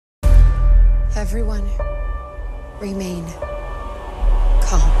Everyone, remain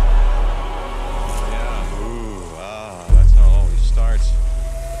calm. Yeah, that's how it always starts.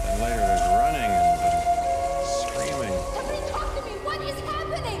 And later there's running and screaming. Somebody talk to me! What is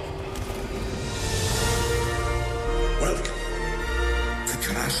happening? Welcome to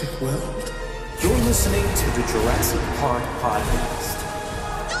Jurassic World. You're listening to the Jurassic Park podcast.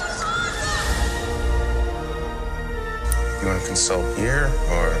 You want to consult here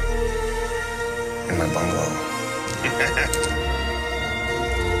or in my bungalow?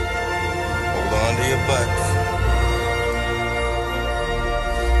 Hold on to your butts.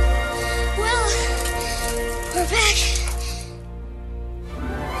 Well, we're back.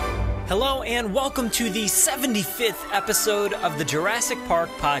 Hello and welcome to the 75th episode of the Jurassic Park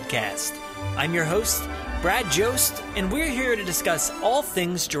podcast. I'm your host, Brad Jost, and we're here to discuss all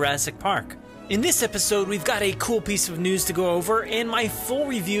things Jurassic Park. In this episode, we've got a cool piece of news to go over and my full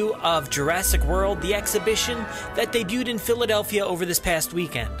review of Jurassic World, the exhibition that debuted in Philadelphia over this past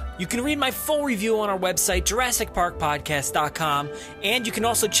weekend. You can read my full review on our website, JurassicParkPodcast.com, and you can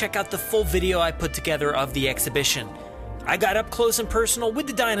also check out the full video I put together of the exhibition. I got up close and personal with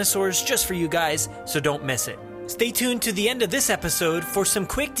the dinosaurs just for you guys, so don't miss it. Stay tuned to the end of this episode for some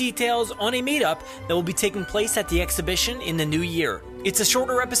quick details on a meetup that will be taking place at the exhibition in the new year. It's a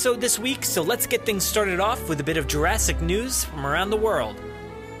shorter episode this week, so let's get things started off with a bit of Jurassic news from around the world.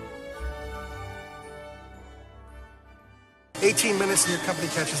 18 minutes and your company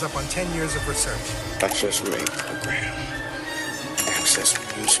catches up on 10 years of research. Access rate program. Access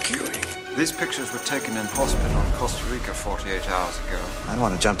new security. These pictures were taken in hospital in Costa Rica 48 hours ago. I don't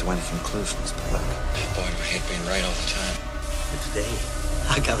want to jump to any conclusions, but look. Boy, my head being right all the time. But today,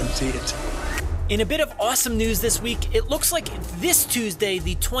 I guarantee it. In a bit of awesome news this week, it looks like this Tuesday,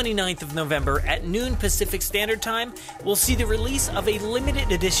 the 29th of November at noon Pacific Standard Time, we'll see the release of a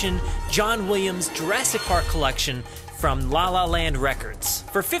limited edition John Williams Jurassic Park collection from La La Land Records.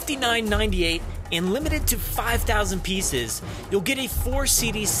 For $59.98 and limited to 5,000 pieces, you'll get a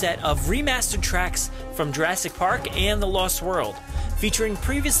 4-CD set of remastered tracks from Jurassic Park and The Lost World, featuring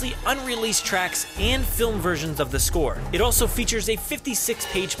previously unreleased tracks and film versions of the score. It also features a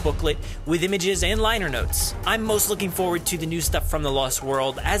 56-page booklet with images and liner notes. I'm most looking forward to the new stuff from The Lost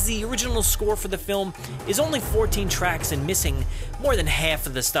World, as the original score for the film is only 14 tracks and missing more than half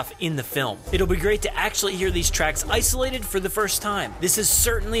of the stuff in the film. It'll be great to actually hear these tracks isolated for the first time. This is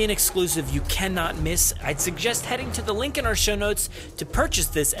certainly an exclusive you cannot miss. I'd suggest heading to the link in our show notes to purchase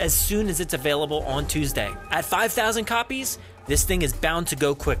this as soon as it's available on Tuesday. At 5,000 copies, this thing is bound to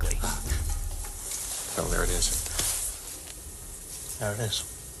go quickly. Oh, there it is. There it is.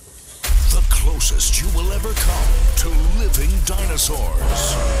 The closest you will ever come to living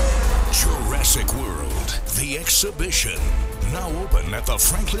dinosaurs. Jurassic World, the exhibition. Now open at the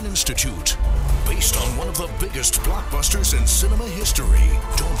Franklin Institute. Based on one of the biggest blockbusters in cinema history.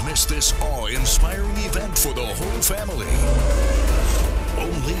 Don't miss this awe-inspiring event for the whole family.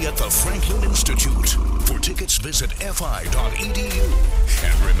 Only at the Franklin Institute. For tickets, visit fi.edu.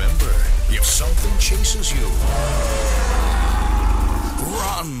 And remember, if something chases you,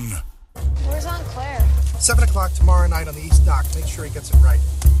 run. Where's Aunt Claire? 7 o'clock tomorrow night on the East Dock. Make sure he gets it right.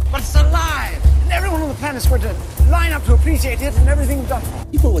 But it's alive! And everyone on the planet's going to line up to appreciate it and everything done.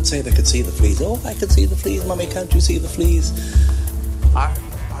 People would say they could see the fleas. Oh, I can see the fleas. Mommy, can't you see the fleas? Are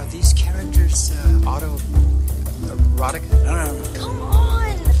these characters autoerotic? No. Come on!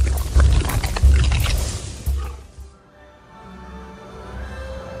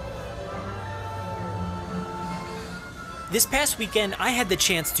 This past weekend, I had the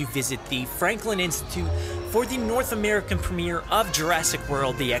chance to visit the Franklin Institute for the North American premiere of Jurassic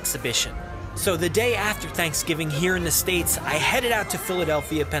World, the exhibition. So the day after Thanksgiving here in the States, I headed out to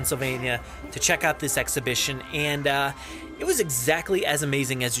Philadelphia, Pennsylvania to check out this exhibition, and it was exactly as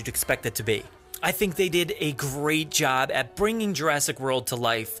amazing as you'd expect it to be. I think they did a great job at bringing Jurassic World to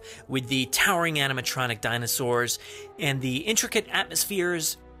life with the towering animatronic dinosaurs and the intricate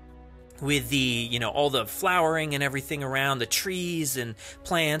atmospheres with the, all the flowering and everything around the trees and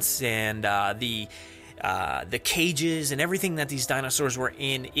plants and the cages and everything that these dinosaurs were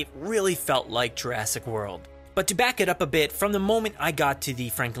in. It really felt like Jurassic World. But to back it up a bit, from the moment I got to the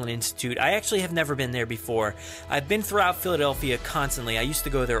Franklin Institute, I actually have never been there before. I've been throughout Philadelphia constantly. I used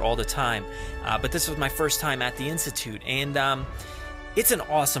to go there all the time, but this was my first time at the Institute, and it's an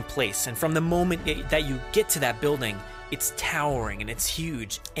awesome place. And from the moment that you get to that building, it's towering and it's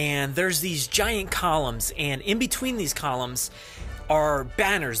huge. And there's these giant columns, and in between these columns are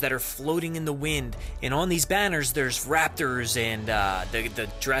banners that are floating in the wind, and on these banners there's raptors and the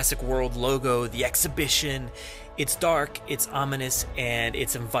Jurassic World logo, the exhibition, It's dark, it's ominous, and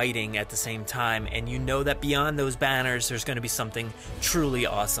it's inviting at the same time, and you know that beyond those banners there's going to be something truly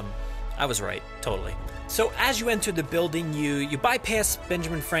awesome. I was right, totally. So as you enter the building, you bypass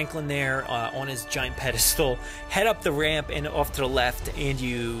Benjamin Franklin there on his giant pedestal, head up the ramp and off to the left, and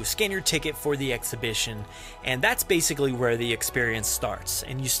you scan your ticket for the exhibition. And that's basically where the experience starts.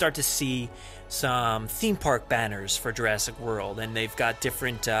 And you start to see some theme park banners for Jurassic World, and they've got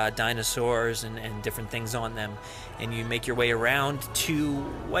different dinosaurs and different things on them. And you make your way around to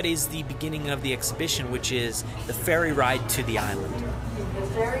what is the beginning of the exhibition, which is the ferry ride to the island. The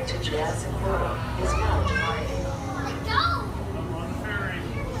ferry to Jurassic World is now departing.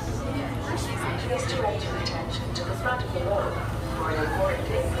 Please direct your attention to the front of the road for an important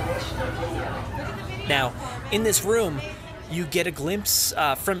informational video. Now, in this room, you get a glimpse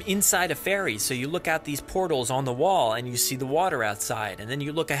from inside a ferry. So you look out these portals on the wall and you see the water outside. And then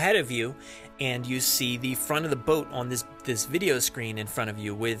you look ahead of you and you see the front of the boat on this video screen in front of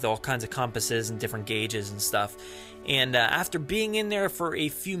you with all kinds of compasses and different gauges and stuff. And after being in there for a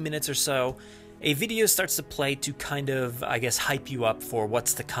few minutes or so, a video starts to play to kind of, I guess, hype you up for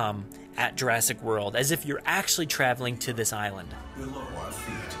what's to come at Jurassic World, as if you're actually traveling to this island. Below our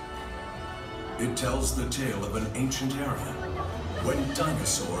feet, it tells the tale of an ancient era when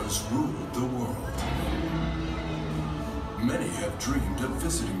dinosaurs ruled the world. Many have dreamed of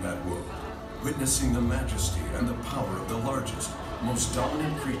visiting that world, witnessing the majesty and the power of the largest, most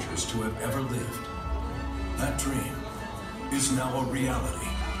dominant creatures to have ever lived. That dream is now a reality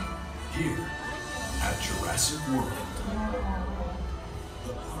here at Jurassic World.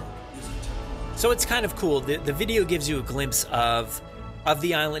 So it's kind of cool. The video gives you a glimpse of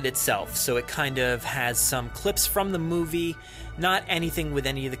the island itself. So it kind of has some clips from the movie, not anything with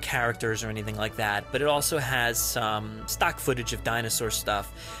any of the characters or anything like that, but it also has some stock footage of dinosaur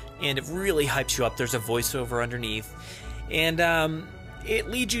stuff, and it really hypes you up. There's a voiceover underneath, and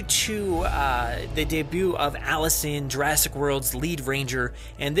it leads you to the debut of Allison, Jurassic World's lead ranger,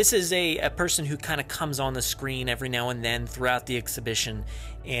 and this is a person who kind of comes on the screen every now and then throughout the exhibition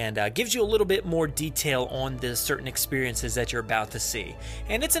and gives you a little bit more detail on the certain experiences that you're about to see.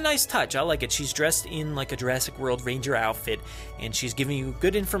 And it's a nice touch. I like it. She's dressed in like a Jurassic World ranger outfit, and she's giving you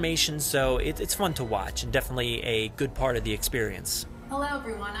good information, so it's fun to watch and definitely a good part of the experience. Hello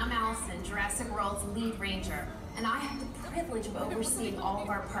everyone, I'm Allison, Jurassic World's lead ranger, and I have the privilege of overseeing all of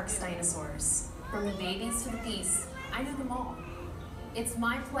our park's dinosaurs. From the babies to the beasts, I know them all. It's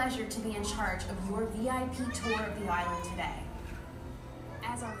my pleasure to be in charge of your VIP tour of the island today.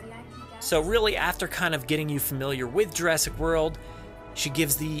 As our VIP guest... So really, after kind of getting you familiar with Jurassic World, she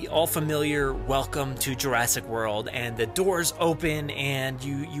gives the all-familiar welcome to Jurassic World, and the doors open, and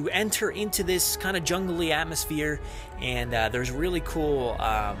you enter into this kind of jungly atmosphere, and there's really cool...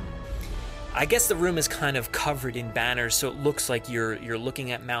 I guess the room is kind of covered in banners, so it looks like you're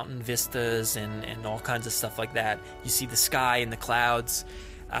looking at mountain vistas and all kinds of stuff like that. You see the sky and the clouds,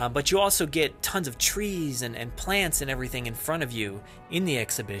 but you also get tons of trees and plants and everything in front of you in the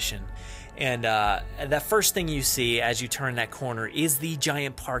exhibition. And that first thing you see as you turn that corner is the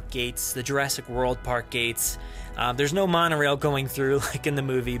giant park gates, the Jurassic World park gates. There's no monorail going through like in the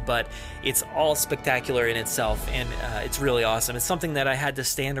movie, but it's all spectacular in itself, and it's really awesome. It's something that I had to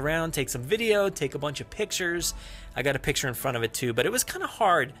stand around, take some video, take a bunch of pictures. I got a picture in front of it too, but it was kind of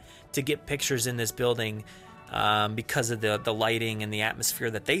hard to get pictures in this building because of the lighting and the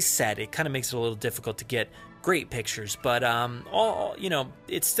atmosphere that they set. It kind of makes it a little difficult to get great pictures, but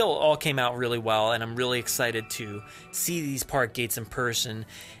it still all came out really well, and I'm really excited to see these park gates in person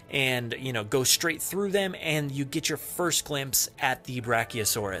and go straight through them, and you get your first glimpse at the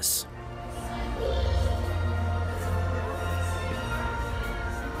Brachiosaurus.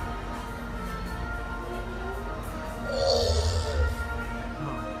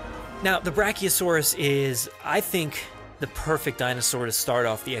 Now, the Brachiosaurus is, I think, the perfect dinosaur to start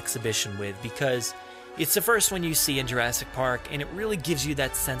off the exhibition with, because it's the first one you see in Jurassic Park, and it really gives you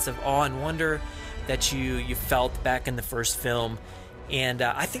that sense of awe and wonder that you felt back in the first film. And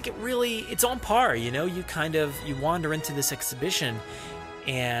I think it's on par. You wander into this exhibition,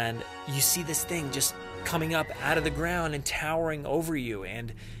 and you see this thing just coming up out of the ground and towering over you,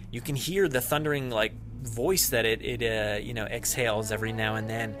 and you can hear the thundering voice that it exhales every now and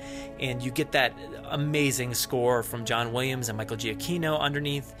then, and you get that amazing score from John Williams and Michael Giacchino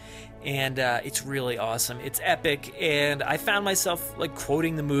underneath, and it's really awesome. It's epic, and I found myself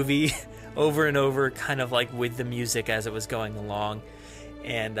quoting the movie over and over, kind of with the music as it was going along.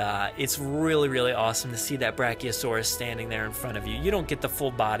 And it's really, really awesome to see that Brachiosaurus standing there in front of you. You don't get the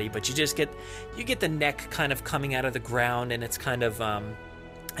full body, but you get the neck kind of coming out of the ground, and it's kind of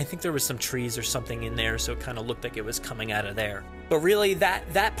I think there was some trees or something in there, so it kind of looked like it was coming out of there. But really,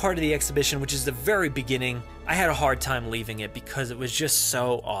 that part of the exhibition, which is the very beginning, I had a hard time leaving it because it was just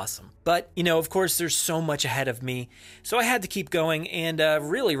so awesome. But, you know, of course, there's so much ahead of me, so I had to keep going, and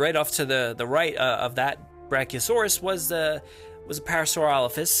really right off to the right of that Brachiosaurus was a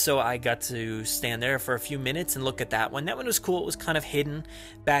Parasaurolophus, so I got to stand there for a few minutes and look at that one. That one was cool. It was kind of hidden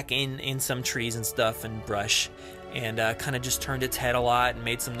back in some trees and stuff and brush, and kind of just turned its head a lot and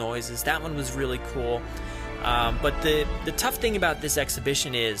made some noises. That one was really cool. But the tough thing about this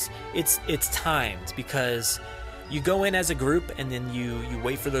exhibition is it's timed, because you go in as a group and then you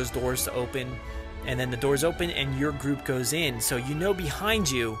wait for those doors to open, and then the doors open and your group goes in. So you know behind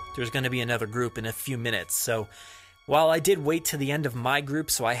you there's going to be another group in a few minutes. So while I did wait to the end of my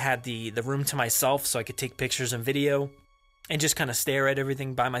group, so I had the room to myself so I could take pictures and video and just kind of stare at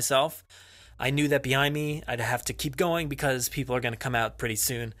everything by myself, I knew that behind me I'd have to keep going because people are going to come out pretty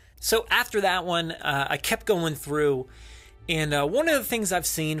soon. So after that one, I kept going through, and one of the things I've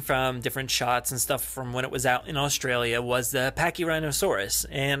seen from different shots and stuff from when it was out in Australia was the Pachyrhinosaurus.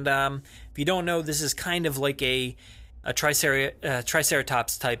 And if you don't know, this is kind of like a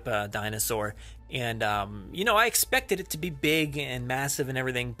Triceratops type dinosaur. And, you know, I expected it to be big and massive and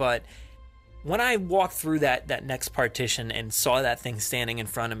everything, but when I walked through that next partition and saw that thing standing in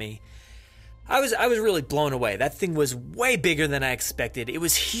front of me, I was really blown away. That thing was way bigger than I expected. It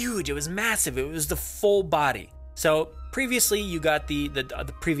was huge. It was massive. It was the full body. So previously you got the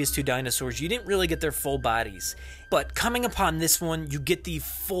previous two dinosaurs. You didn't really get their full bodies. But coming upon this one, you get the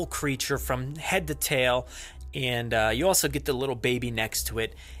full creature from head to tail. And you also get the little baby next to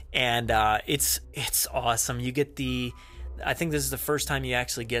it. And it's awesome. You get I think this is the first time you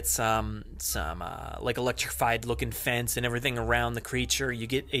actually get some like electrified looking fence and everything around the creature. You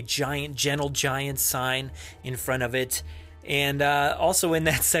get a gentle giant sign in front of it. And also in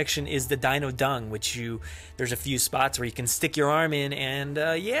that section is the dino dung, which there's a few spots where you can stick your arm in, and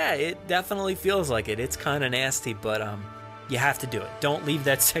yeah, it definitely feels like it. It's kind of nasty, but you have to do it. Don't leave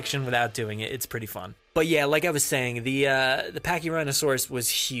that section without doing it. It's pretty fun. But yeah, like I was saying, the Pachyrhinosaurus was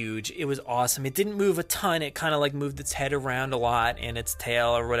huge. It was awesome. It didn't move a ton. It kind of like moved its head around a lot and its tail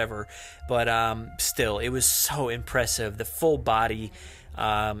or whatever. But still, it was so impressive. The full body.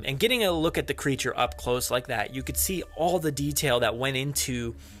 And getting a look at the creature up close like that, you could see all the detail that went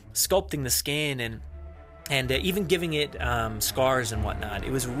into sculpting the skin and even giving it scars and whatnot.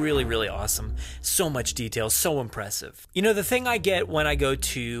 It was really, really awesome. So much detail, so impressive. You know, the thing I get when I go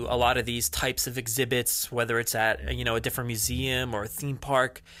to a lot of these types of exhibits, whether it's at, you know, a different museum or a theme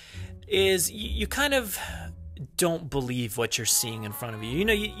park, is you kind of don't believe what you're seeing in front of you. You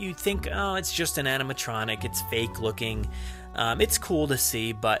know, you think, oh, it's just an animatronic, it's fake looking. It's cool to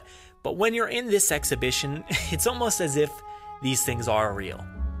see, but when you're in this exhibition, it's almost as if these things are real.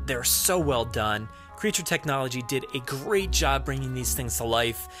 They're so well done. Creature Technology did a great job bringing these things to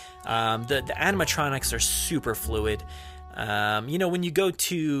life. The animatronics are super fluid. You know, when you go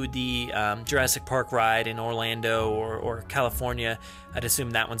to the Jurassic Park ride in Orlando or California, I'd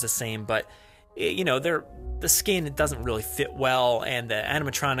assume that one's the same, but you know, the skin doesn't really fit well, and the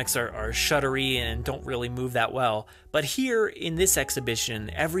animatronics are shuddery and don't really move that well. But here in this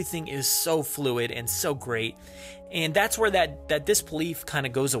exhibition, everything is so fluid and so great, and that's where that disbelief kind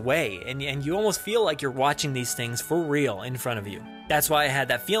of goes away, and you almost feel like you're watching these things for real in front of you. That's why I had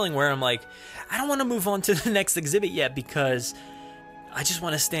that feeling where I'm like, I don't want to move on to the next exhibit yet, because I just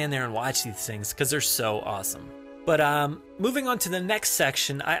want to stand there and watch these things because they're so awesome. But moving on to the next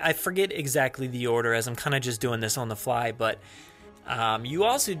section, I forget exactly the order as I'm kind of just doing this on the fly, but you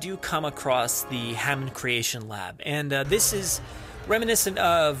also do come across the Hammond Creation Lab, and this is reminiscent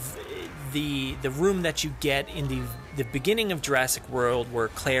of the room that you get in the beginning of Jurassic World, where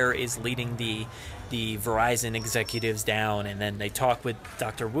Claire is leading the Verizon executives down, and then they talk with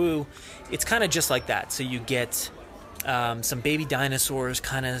Dr. Wu. It's kind of just like that. So you get some baby dinosaurs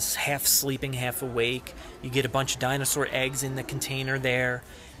kind of half sleeping, half awake. You get a bunch of dinosaur eggs in the container there.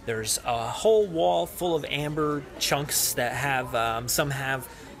 There's a whole wall full of amber chunks that have, some have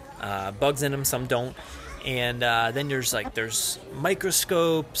bugs in them, some don't. And then there's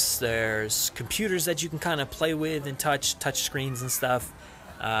microscopes, there's computers that you can kind of play with and touch screens and stuff.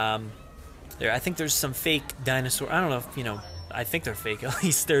 I think there's some fake dinosaur, I don't know if, you know, I think they're fake, at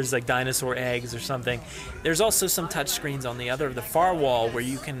least there's like dinosaur eggs or something. There's also some touch screens on the far wall where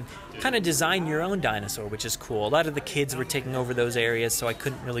you can kind of design your own dinosaur, which is cool. A lot of the kids were taking over those areas, so I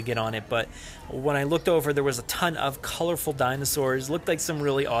couldn't really get on it, but when I looked over, there was a ton of colorful dinosaurs. Looked like some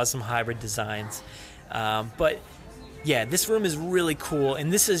really awesome hybrid designs. But Yeah, this room is really cool,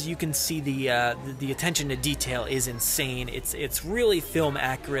 and this is, you can see the attention to detail is insane. It's really film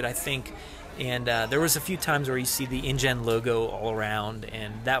accurate, I think, and there was a few times where you see the InGen logo all around,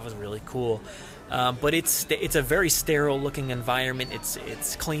 and that was really cool. But it's a very sterile looking environment.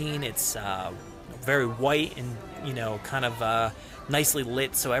 It's clean. It's very white and, you know, kind of nicely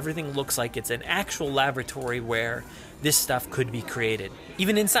lit, so everything looks like it's an actual laboratory where this stuff could be created.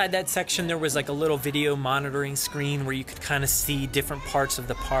 Even inside that section, there was like a little video monitoring screen where you could kind of see different parts of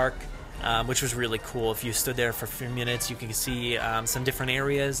the park, which was really cool. If you stood there for a few minutes, you could see some different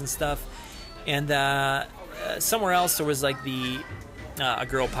areas and stuff. And somewhere else, there was like a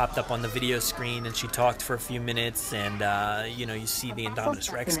girl popped up on the video screen, and she talked for a few minutes, and you know, you see the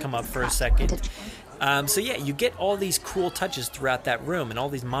Indominus Rex come up for a second. So yeah, you get all these cool touches throughout that room, and all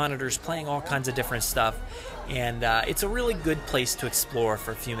these monitors playing all kinds of different stuff, and it's a really good place to explore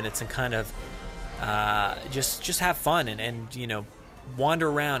for a few minutes and kind of just have fun and you know, wander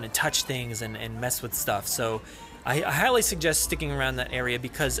around and touch things and mess with stuff. So I highly suggest sticking around that area,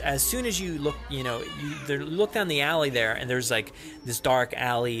 because as soon as you look, you know, you look down the alley there, and there's like this dark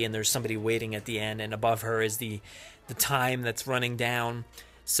alley, and there's somebody waiting at the end, and above her is the time that's running down.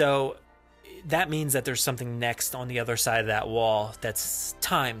 So that means that there's something next on the other side of that wall that's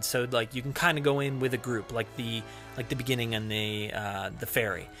timed. So like you can kind of go in with a group, like the beginning and the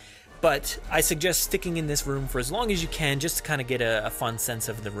ferry. But I suggest sticking in this room for as long as you can, just to kind of get a fun sense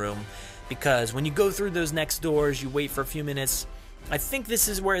of the room. Because when you go through those next doors, you wait for a few minutes. I think this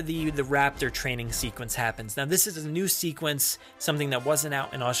is where the raptor training sequence happens. Now this is a new sequence, something that wasn't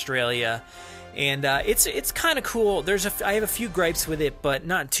out in Australia, and it's kind of cool. I have a few gripes with it, but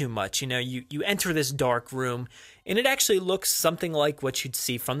not too much. You know, you enter this dark room, and it actually looks something like what you'd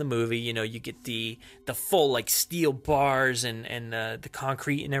see from the movie. You know, you get the full like steel bars and the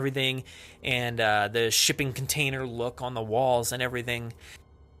concrete and everything, and the shipping container look on the walls and everything.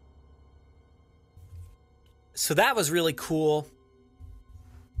 So that was really cool.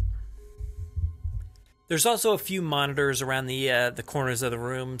 There's also a few monitors around the corners of the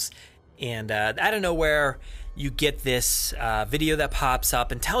rooms, and out of nowhere you get this video that pops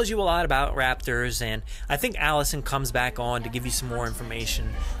up and tells you a lot about raptors, and I think Allison comes back on to give you some more information.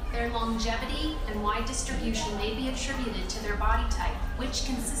 Their longevity and wide distribution may be attributed to their body type, which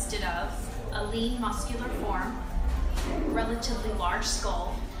consisted of a lean muscular form, relatively large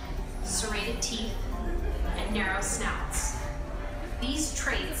skull, serrated teeth, and narrow snouts. These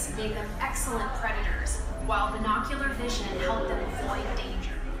traits make them excellent predators, while binocular vision helped them avoid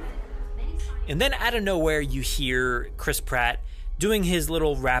danger. And then out of nowhere, you hear Chris Pratt doing his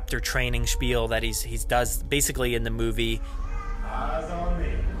little raptor training spiel that he does basically in the movie. Eyes on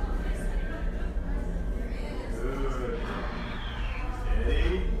me. Good.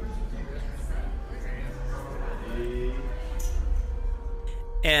 Steady. Steady.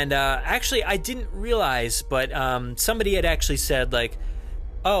 And actually, I didn't realize, but somebody had actually said, like,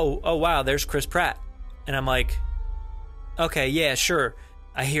 oh wow, there's Chris Pratt. And I'm like, okay, yeah, sure.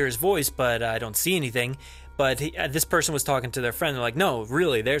 I hear his voice, but I don't see anything. But this person was talking to their friend. They're like, no,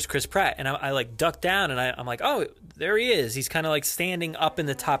 really, there's Chris Pratt. And I like ducked down, and I'm like, oh, there he is. He's kind of like standing up in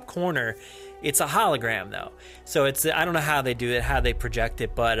the top corner. It's a hologram, though. So I don't know how they do it, how they project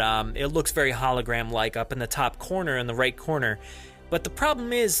it, but it looks very hologram-like up in the top corner, in the right corner. But the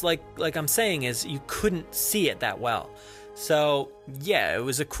problem is, like I'm saying, is you couldn't see it that well. So, yeah, it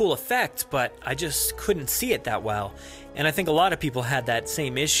was a cool effect, but I just couldn't see it that well. And I think a lot of people had that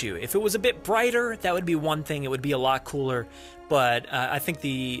same issue. If it was a bit brighter, that would be one thing. It would be a lot cooler. But I think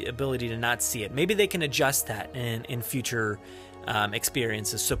the ability to not see it, maybe they can adjust that in future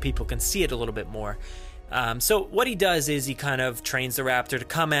experiences so people can see it a little bit more. So what he does is he kind of trains the raptor to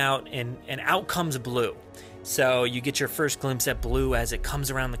come out, and out comes Blue. So you get your first glimpse at Blue as it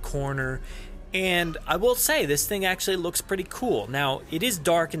comes around the corner. And I will say, this thing actually looks pretty cool. Now, it is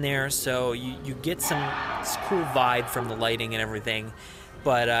dark in there, so you get some cool vibe from the lighting and everything.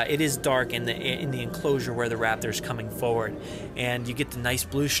 But it is dark in the enclosure where the raptor's coming forward. And you get the nice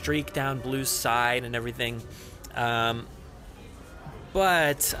blue streak down Blue's side and everything. But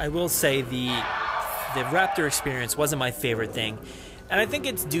I will say the raptor experience wasn't my favorite thing. And I think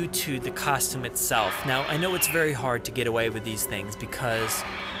it's due to the costume itself. Now, I know it's very hard to get away with these things because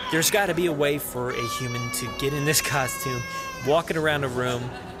there's got to be a way for a human to get in this costume, walk it around a room,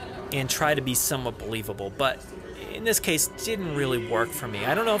 and try to be somewhat believable. But in this case, it didn't really work for me.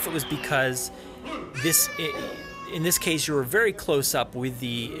 I don't know if it was because in this case, you were very close up with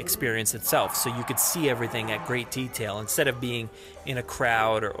the experience itself, so you could see everything at great detail instead of being in a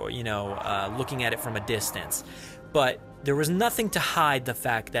crowd or looking at it from a distance. But there was nothing to hide the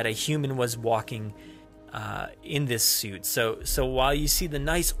fact that a human was walking in this suit. So while you see the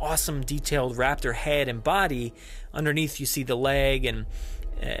nice, awesome, detailed raptor head and body, underneath you see the leg and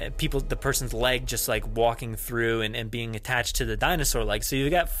the person's leg just like walking through and being attached to the dinosaur leg. So you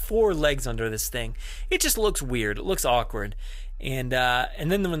got 4 legs under this thing. It just looks weird. It looks awkward. And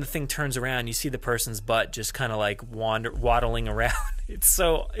then when the thing turns around, you see the person's butt just kind of like waddling around. It's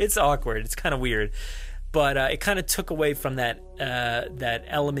awkward. It's kind of weird. But it kind of took away from that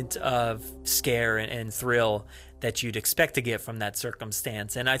element of scare and thrill that you'd expect to get from that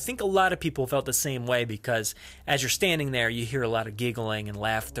circumstance. And I think a lot of people felt the same way, because as you're standing there, you hear a lot of giggling and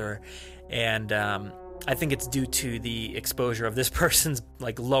laughter. And I think it's due to the exposure of this person's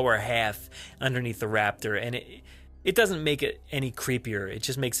like lower half underneath the raptor. And it doesn't make it any creepier. It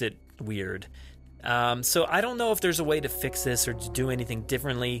just makes it weird. So I don't know if there's a way to fix this or to do anything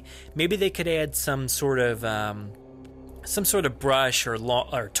differently. Maybe they could add some sort of brush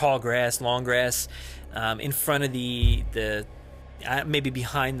or tall grass, long grass, in front of the maybe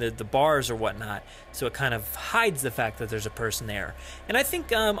behind the bars or whatnot, so it kind of hides the fact that there's a person there. And I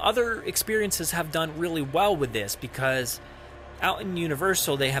think other experiences have done really well with this, because out in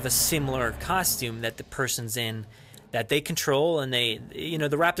Universal they have a similar costume that the person's in, that they control, and the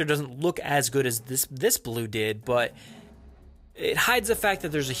raptor doesn't look as good as this blue did, but it hides the fact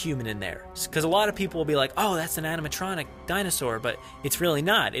that there's a human in there. Because a lot of people will be like, oh, that's an animatronic dinosaur, but it's really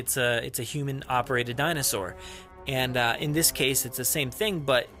not. It's a human operated dinosaur. And in this case, it's the same thing,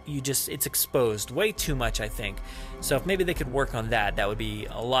 but it's exposed way too much, I think. So if maybe they could work on that, that would be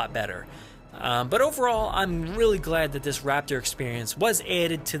a lot better. But overall, I'm really glad that this raptor experience was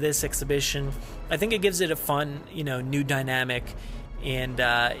added to this exhibition. I think it gives it a fun, new dynamic. And,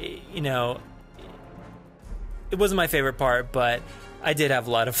 it wasn't my favorite part, but I did have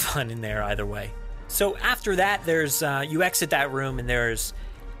a lot of fun in there either way. So after that, there's you exit that room, and there's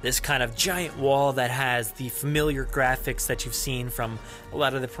this kind of giant wall that has the familiar graphics that you've seen from a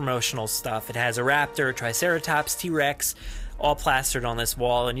lot of the promotional stuff. It has a raptor, triceratops, T-Rex, all plastered on this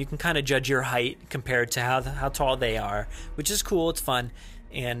wall, and you can kind of judge your height compared to how tall they are, which is cool. It's fun.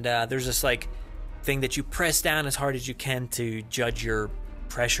 And there's this like thing that you press down as hard as you can to judge your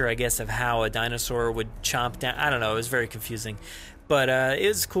pressure, I guess, of how a dinosaur would chomp down. I don't know, it was very confusing, but it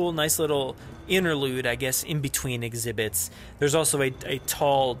was cool. Nice little interlude, I guess, in between exhibits. There's also a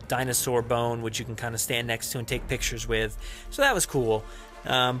tall dinosaur bone which you can kind of stand next to and take pictures with, so that was cool.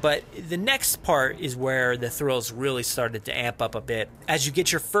 But the next part is where the thrills really started to amp up a bit, as you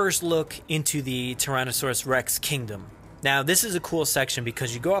get your first look into the Tyrannosaurus Rex kingdom. Now, this is a cool section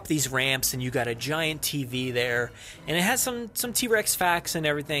because you go up these ramps and you got a giant TV there, and it has some T-Rex facts and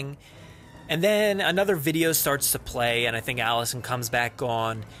everything. And then another video starts to play, and I think Allison comes back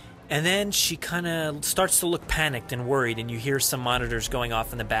on, and then she kind of starts to look panicked and worried, and you hear some monitors going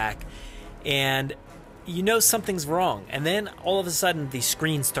off in the back, and you know something's wrong. And then all of a sudden the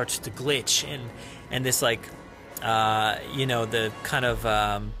screen starts to glitch, and this like the kind of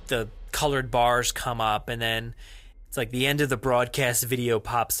the colored bars come up, and then it's like the end of the broadcast video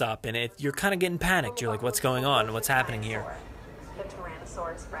pops up, and you're kind of getting panicked. You're like, what's going on? What's happening here? The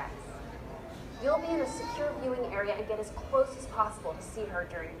Tyrannosaurus Rex. You'll be in a secure viewing area and get as close as possible to see her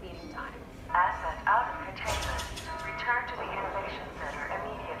during feeding time. Asset out of containment. Return to the Innovation Center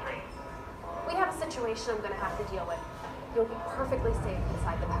immediately. We have a situation I'm going to have to deal with. You'll be perfectly safe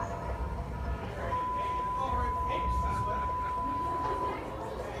inside the paddock.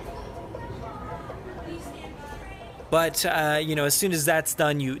 But, as soon as that's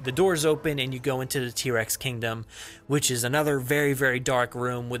done, the doors open and you go into the T-Rex kingdom, which is another very, very dark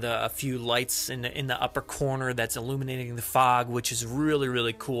room with a few lights in the upper corner that's illuminating the fog, which is really,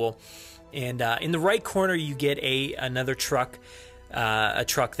 really cool. And in the right corner, you get another truck, a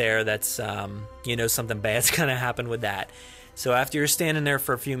truck there that's, something bad's going to happen with that. So after you're standing there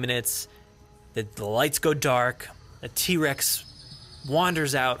for a few minutes, the lights go dark, the T-Rex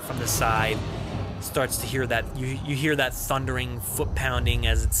wanders out from the side, starts to hear that you hear that thundering foot pounding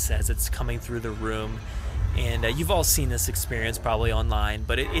as it's coming through the room. And you've all seen this experience probably online,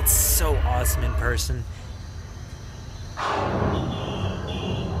 but it's so awesome in person.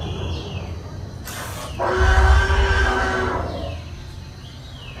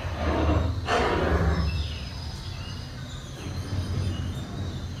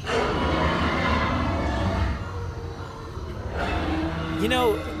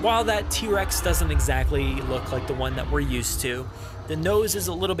 While that T-Rex doesn't exactly look like the one that we're used to, the nose is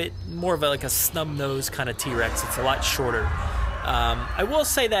a little bit more of like a snub nose kind of T-Rex. It's a lot shorter. I will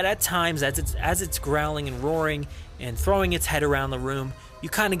say that at times, as it's growling and roaring and throwing its head around the room, you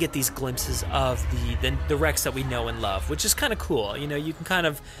kind of get these glimpses of the Rex that we know and love, which is kind of cool. You know, you can kind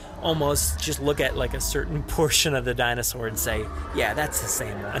of almost just look at like a certain portion of the dinosaur and say, yeah, that's the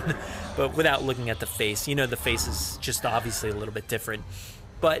same one, but without looking at the face. You know, the face is just obviously a little bit different.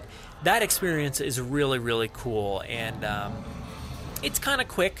 But that experience is really, really cool, and it's kind of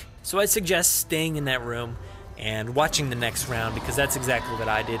quick, so I suggest staying in that room and watching the next round, because that's exactly what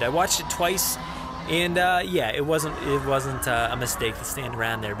I did. I watched it twice, and yeah, it wasn't a mistake to stand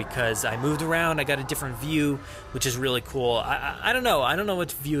around there, because I moved around. I got a different view, which is really cool. I don't know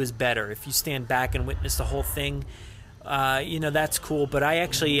which view is better. If you stand back and witness the whole thing, you know, that's cool. But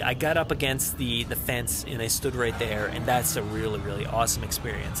I got up against the fence, and I stood right there, and that's a really, really awesome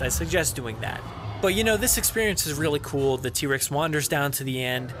experience. I suggest doing that. But, you know, this experience is really cool. The T-Rex wanders down to the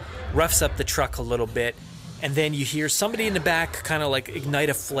end, roughs up the truck a little bit, and then you hear somebody in the back kind of like ignite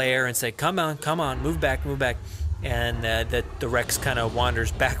a flare and say, come on, move back. And the Rex kind of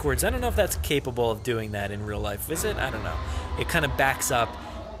wanders backwards. I don't know if that's capable of doing that in real life. Is it? I don't know. It kind of backs up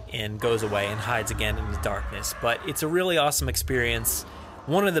and goes away and hides again in the darkness. But it's a really awesome experience.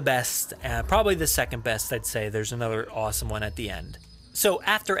 One of the best, probably the second best, I'd say. There's another awesome one at the end. So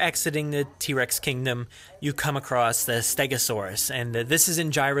after exiting the T-Rex kingdom, you come across the Stegosaurus, and this is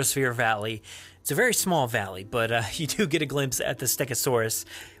in Gyrosphere Valley. It's a very small valley, but you do get a glimpse at the Stegosaurus,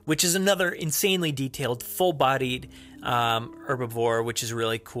 which is another insanely detailed, full-bodied herbivore, which is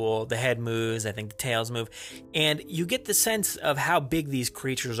really cool. The head moves, I think the tails move, and you get the sense of how big these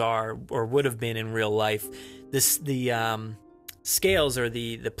creatures are, or would have been in real life. The scales, or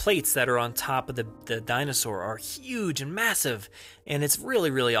the plates that are on top of the dinosaur, are huge and massive, and it's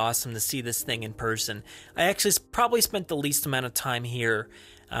really, really awesome to see this thing in person. I actually probably spent the least amount of time here,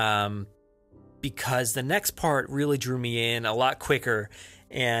 because the next part really drew me in a lot quicker.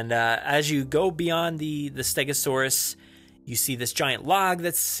 And as you go beyond the Stegosaurus, you see this giant log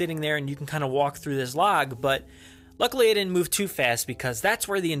that's sitting there, and you can kind of walk through this log, but luckily I didn't move too fast, because that's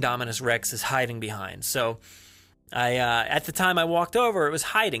where the Indominus Rex is hiding behind. So at the time I walked over, it was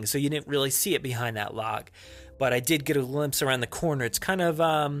hiding, so you didn't really see it behind that log. But I did get a glimpse around the corner. It's kind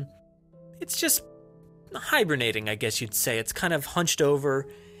of, it's just hibernating, I guess you'd say. It's kind of hunched over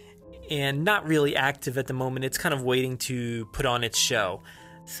and not really active at the moment. It's kind of waiting to put on its show.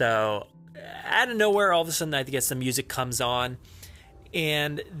 So out of nowhere, all of a sudden, I guess the music comes on,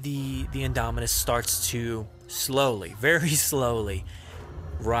 and the Indominus starts to slowly, very slowly,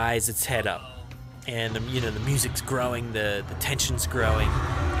 rise its head up. And the music's growing, the tension's growing,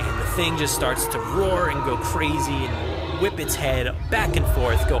 and the thing just starts to roar and go crazy and whip its head back and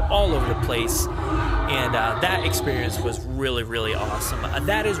forth, go all over the place. And that experience was really, really awesome.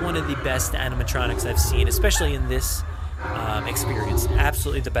 That is one of the best animatronics I've seen, especially in this experience.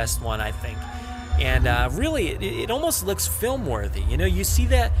 Absolutely the best one, I think. And really, it almost looks film-worthy. You know, you see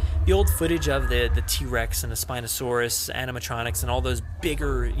the old footage of the T-Rex and the Spinosaurus animatronics and all those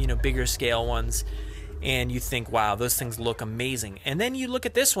bigger scale ones, and you think, wow, those things look amazing. And then you look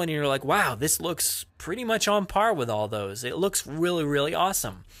at this one, and you're like, wow, this looks pretty much on par with all those. It looks really, really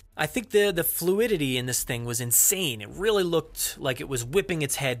awesome. I think the fluidity in this thing was insane. It really looked like it was whipping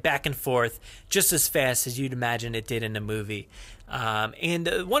its head back and forth just as fast as you'd imagine it did in the movie. And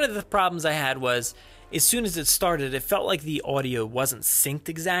one of the problems I had was, as soon as it started, it felt like the audio wasn't synced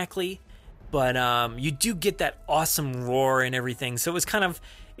exactly, but you do get that awesome roar and everything. So it kind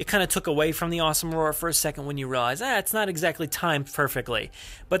of took away from the awesome roar for a second when you realize, it's not exactly timed perfectly.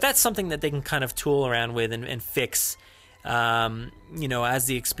 But that's something that they can kind of tool around with and fix, as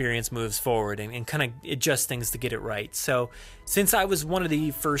the experience moves forward, and kind of adjust things to get it right. So since I was one of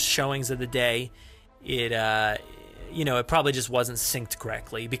the first showings of the day, it probably just wasn't synced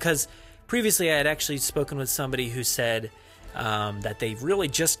correctly, because previously I had actually spoken with somebody who said that they really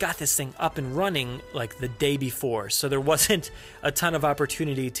just got this thing up and running like the day before, so there wasn't a ton of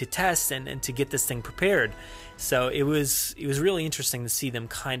opportunity to test and to get this thing prepared. So it was really interesting to see them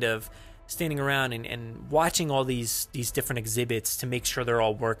kind of standing around and watching all these different exhibits to make sure they're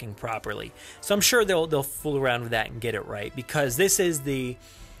all working properly. So I'm sure they'll fool around with that and get it right, because this is the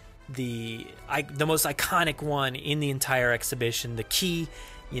most iconic one in the entire exhibition, the key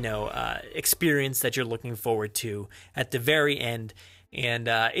experience that you're looking forward to at the very end, and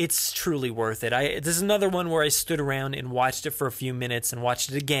it's truly worth it. This is another one where I stood around and watched it for a few minutes and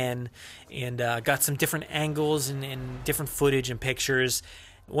watched it again, and got some different angles and different footage and pictures.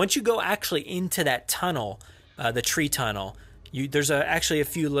 Once you go actually into that tunnel, the tree tunnel, there's actually a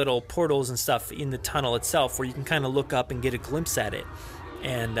few little portals and stuff in the tunnel itself where you can kind of look up and get a glimpse at it.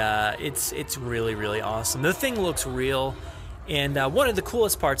 And it's really, really awesome. The thing looks real, And one of the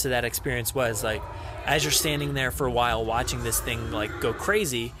coolest parts of that experience was, like, as you're standing there for a while watching this thing, like, go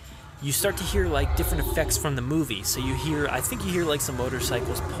crazy, you start to hear, like, different effects from the movie. So I think you hear, like, some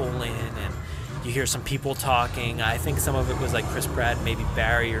motorcycles pull in, and you hear some people talking. I think some of it was, like, Chris Pratt, maybe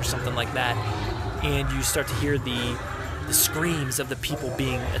Barry or something like that. And you start to hear the screams of the people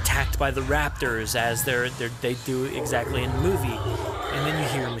being attacked by the raptors as they do exactly in the movie. And then you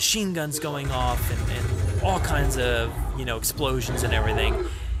hear machine guns going off and all kinds of, explosions and everything.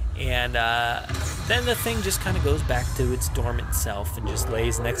 And then the thing just kind of goes back to its dormant self and just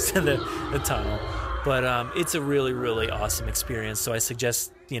lays next to the tunnel. But it's a really, really awesome experience. So I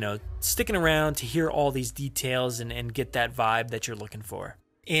suggest, sticking around to hear all these details and get that vibe that you're looking for.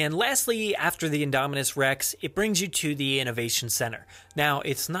 And lastly, after the Indominus Rex, it brings you to the Innovation Center. Now,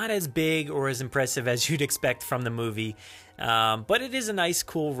 it's not as big or as impressive as you'd expect from the movie, but it is a nice,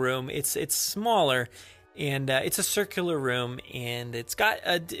 cool room. It's smaller, and it's a circular room, and it's got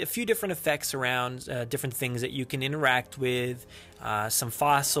a few different effects around, different things that you can interact with, some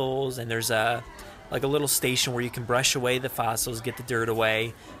fossils, and there's a little station where you can brush away the fossils, get the dirt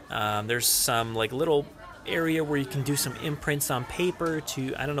away. There's some little area where you can do some imprints on paper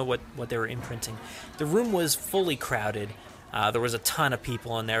I don't know what they were imprinting. The room was fully crowded. There was a ton of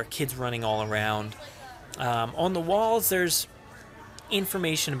people in there, kids running all around. On the walls, there's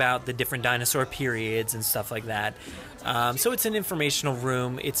information about the different dinosaur periods and stuff like that. So it's an informational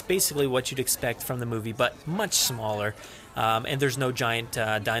room. It's basically what you'd expect from the movie, but much smaller. And there's no giant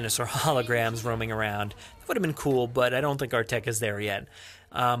dinosaur holograms roaming around. It would have been cool, but I don't think our tech is there yet.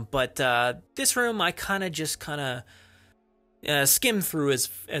 But this room, I kind of skimmed through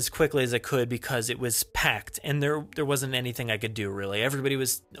as quickly as I could because it was packed, and there wasn't anything I could do, really. Everybody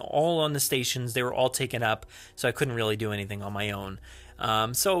was all on the stations. They were all taken up, so I couldn't really do anything on my own.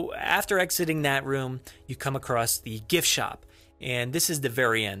 So after exiting that room, you come across the gift shop, and this is the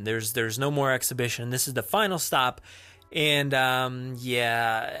very end. There's no more exhibition. This is the final stop, and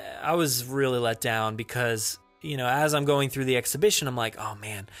I was really let down because as I'm going through the exhibition, I'm like, oh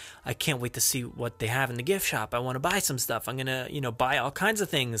man, I can't wait to see what they have in the gift shop. I want to buy some stuff. I'm going to, buy all kinds of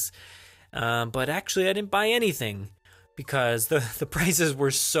things. But actually, I didn't buy anything because the prices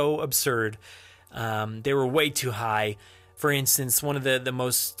were so absurd. They were way too high. For instance, one of the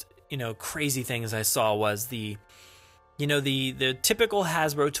most, crazy things I saw was the typical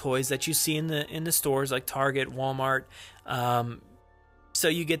Hasbro toys that you see in the stores like Target, Walmart. So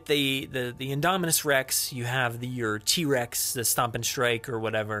you get the Indominus Rex, you have your T-Rex, the Stomp and Strike or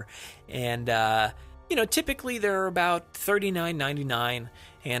whatever, and typically they're about $39.99,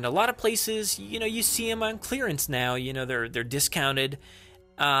 and a lot of places, you see them on clearance now. They're discounted,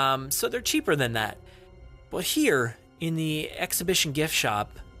 so they're cheaper than that. But here in the exhibition gift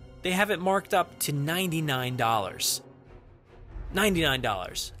shop, they have it marked up to $99.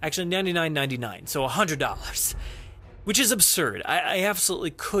 $99, actually $99.99, so $100. Which is absurd. I absolutely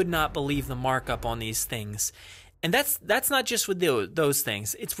could not believe the markup on these things. And that's not just with those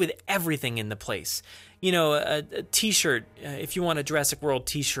things. It's with everything in the place. A t-shirt, if you want a Jurassic World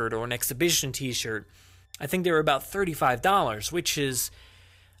t-shirt or an exhibition t-shirt, I think they were about $35, which is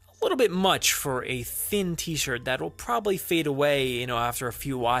a little bit much for a thin t-shirt that will probably fade away, after a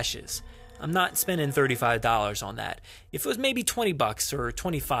few washes. I'm not spending $35 on that. If it was maybe $20 or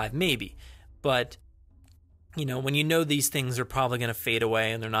 $25, maybe. But when these things are probably going to fade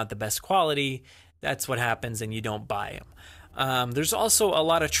away and they're not the best quality, that's what happens and you don't buy them. There's also a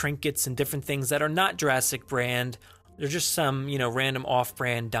lot of trinkets and different things that are not Jurassic brand. They're just some, random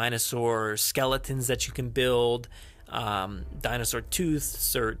off-brand dinosaur skeletons that you can build, dinosaur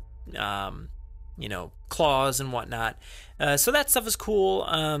tooths or, claws and whatnot. So that stuff is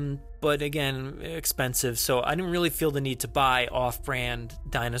cool, but again, expensive. So I didn't really feel the need to buy off-brand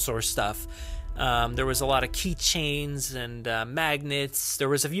dinosaur stuff. There was a lot of keychains and magnets. There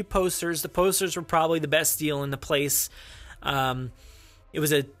was a few posters. The posters were probably the best deal in the place. It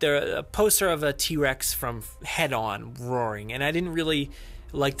was a poster of a T-Rex from Head On roaring, and I didn't really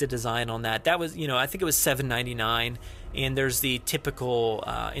like the design on that. That was, I think it was $7.99. And there's the typical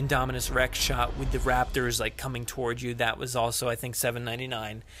Indominus Rex shot with the raptors coming towards you. That was also, I think,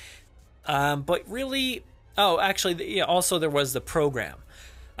 $7.99. But really, also there was the program.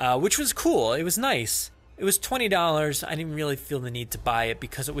 Which was cool. It was nice. It was $20. I didn't really feel the need to buy it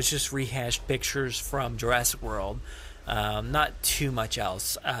because it was just rehashed pictures from Jurassic World. Not too much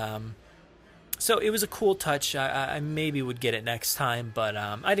else. So it was a cool touch. I maybe would get it next time, but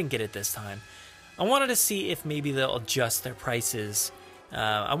I didn't get it this time. I wanted to see if maybe they'll adjust their prices.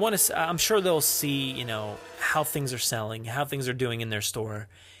 I'm sure they'll see, how things are selling, how things are doing in their store,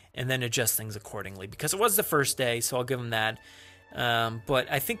 and then adjust things accordingly, because it was the first day, so I'll give them that.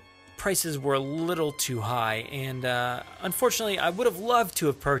 But I think prices were a little too high, and unfortunately I would have loved to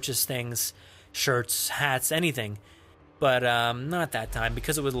have purchased things, shirts, hats, anything, but not that time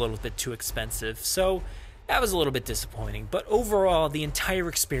because it was a little bit too expensive. So that was a little bit disappointing, but overall the entire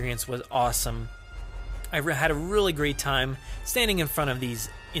experience was awesome. I had a really great time standing in front of these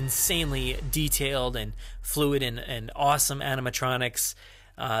insanely detailed and fluid and awesome animatronics.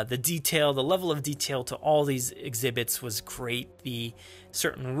 The level of detail to all these exhibits was great. The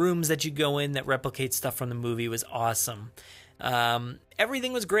certain rooms that you go in that replicate stuff from the movie was awesome.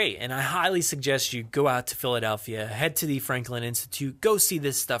 Everything was great, and I highly suggest you go out to Philadelphia, head to the Franklin Institute, go see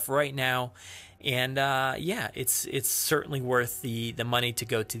this stuff right now, and it's certainly worth the money to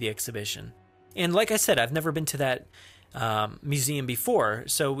go to the exhibition. And like I said, I've never been to that museum before,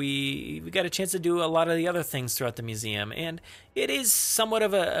 so we got a chance to do a lot of the other things throughout the museum, and it is somewhat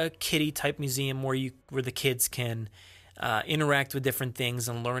of a kiddie type museum where the kids can interact with different things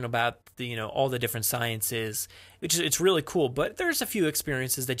and learn about all the different sciences, which it's really cool. But there's a few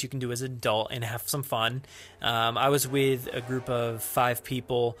experiences that you can do as an adult and have some fun. I was with a group of 5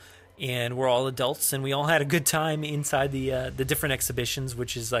 people, and we're all adults, and we all had a good time inside the different exhibitions,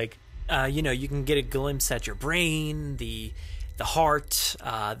 which is like, you can get a glimpse at your brain, the heart.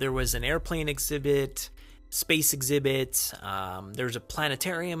 There was an airplane exhibit, space exhibit. There's a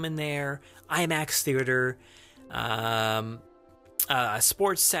planetarium in there, IMAX theater, a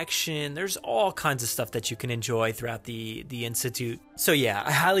sports section. There's all kinds of stuff that you can enjoy throughout the institute. So yeah,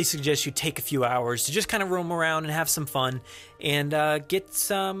 I highly suggest you take a few hours to just kind of roam around and have some fun and get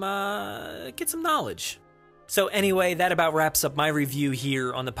some knowledge. So anyway, that about wraps up my review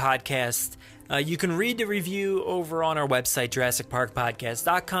here on the podcast. You can read the review over on our website,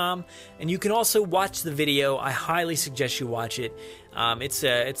 JurassicParkPodcast.com, and you can also watch the video. I highly suggest you watch it. It's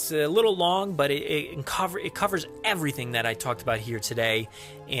a little long, but it covers everything that I talked about here today,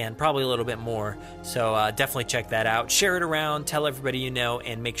 and probably a little bit more. So definitely check that out. Share it around, tell everybody you know,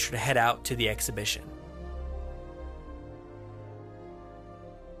 and make sure to head out to the exhibition.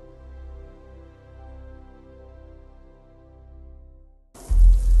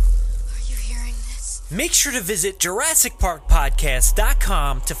 Make sure to visit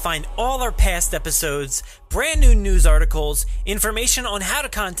JurassicParkPodcast.com to find all our past episodes, brand new news articles, information on how to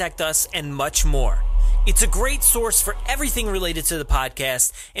contact us, and much more. It's a great source for everything related to the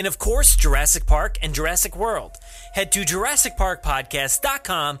podcast, and of course, Jurassic Park and Jurassic World. Head to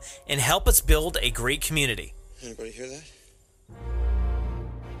JurassicParkPodcast.com and help us build a great community. Anybody hear that?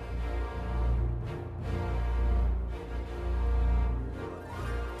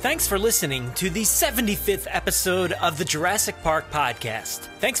 Thanks for listening to the 75th episode of the Jurassic Park Podcast.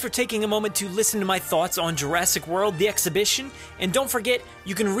 Thanks for taking a moment to listen to my thoughts on Jurassic World, the exhibition. And don't forget,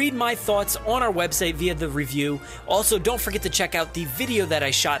 you can read my thoughts on our website via the review. Also, don't forget to check out the video that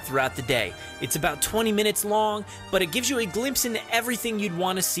I shot throughout the day. It's about 20 minutes long, but it gives you a glimpse into everything you'd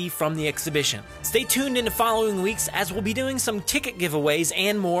want to see from the exhibition. Stay tuned in the following weeks as we'll be doing some ticket giveaways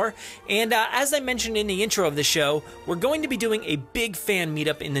and more. And as I mentioned in the intro of the show, we're going to be doing a big fan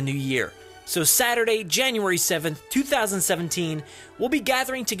meetup in the new year. So Saturday, January 7th, 2017, we'll be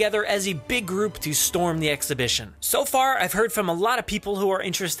gathering together as a big group to storm the exhibition. So far, I've heard from a lot of people who are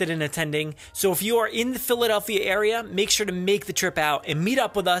interested in attending, so if you are in the Philadelphia area, make sure to make the trip out and meet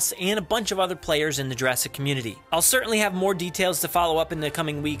up with us and a bunch of other players in the Jurassic community. I'll certainly have more details to follow up in the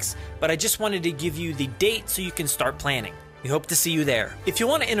coming weeks, but I just wanted to give you the date so you can start planning. We hope to see you there. If you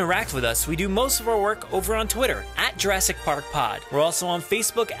want to interact with us, we do most of our work over on Twitter at Jurassic Park Pod. We're also on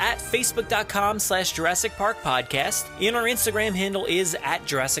Facebook at facebook.com/Jurassic Park Podcast, and our Instagram handle is at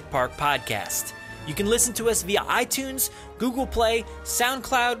Jurassic Park Podcast. You can listen to us via iTunes, Google Play,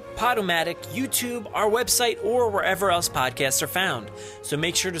 SoundCloud, Podomatic, YouTube, our website, or wherever else podcasts are found. So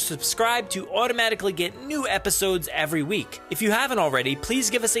make sure to subscribe to automatically get new episodes every week. If you haven't already, please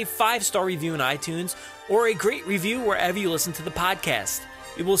give us a 5-star review in iTunes or a great review wherever you listen to the podcast.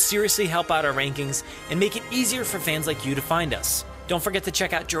 It will seriously help out our rankings and make it easier for fans like you to find us. Don't forget to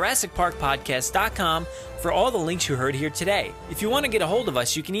check out JurassicParkPodcast.com for all the links you heard here today. If you want to get a hold of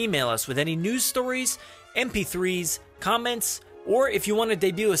us, you can email us with any news stories, MP3s, comments, or if you want to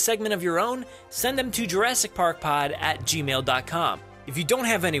debut a segment of your own, send them to JurassicParkPod@gmail.com. If you don't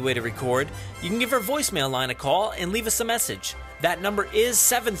have any way to record, you can give our voicemail line a call and leave us a message. That number is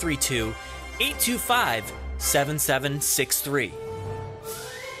 732-825-7763.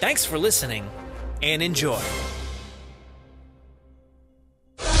 Thanks for listening, and enjoy.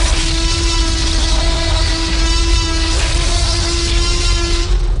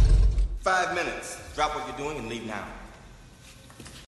 5 minutes. Drop what you're doing and leave now.